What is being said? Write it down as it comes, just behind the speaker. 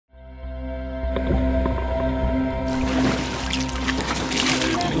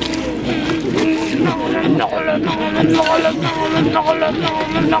So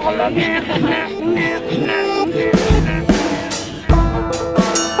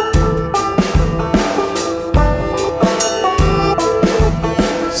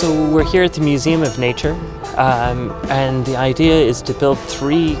we're here at the Museum of Nature, and the idea is to build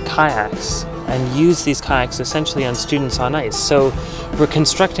 3 kayaks and use these kayaks essentially on students on ice. So we're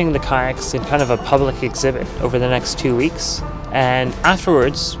constructing the kayaks in kind of a public exhibit over the next 2 weeks, and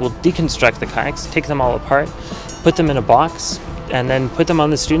afterwards we'll deconstruct the kayaks, take them all apart, put them in a box, and then put them on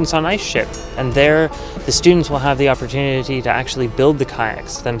the students on ice ship. And there the students will have the opportunity to actually build the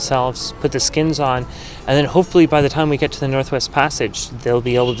kayaks themselves, put the skins on, and then hopefully by the time we get to the Northwest Passage they'll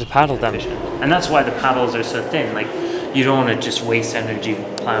be able to paddle them. And that's why the paddles are so thin. Like, you don't want to just waste energy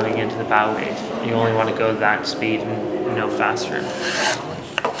plowing into the bow wave. You only want to go that speed and no faster.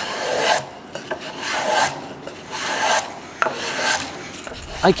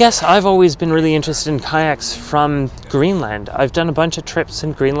 I guess I've always been really interested in kayaks from Greenland. I've done a bunch of trips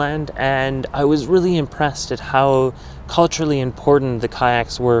in Greenland, and I was really impressed at how culturally important the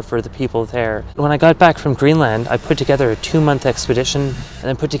kayaks were for the people there. When I got back from Greenland, I put together a 2-month expedition and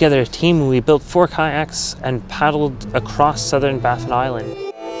then put together a team. We built 4 kayaks and paddled across southern Baffin Island.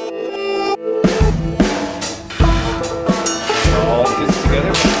 All kids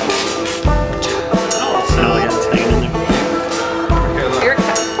together?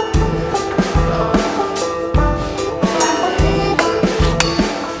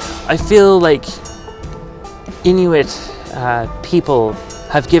 I feel like Inuit people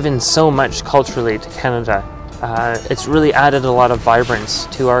have given so much culturally to Canada. It's really added a lot of vibrance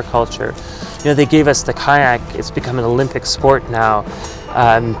to our culture. You know, they gave us the kayak. It's become an Olympic sport now.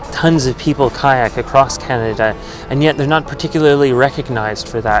 Tons of people kayak across Canada, and yet they're not particularly recognized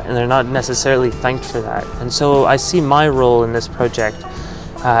for that, and they're not necessarily thanked for that. And so I see my role in this project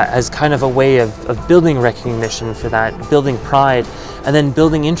as kind of a way of building recognition for that, building pride, and then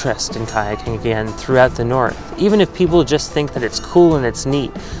building interest in kayaking again throughout the North. Even if people just think that it's cool and it's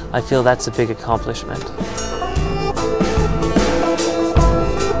neat, I feel that's a big accomplishment.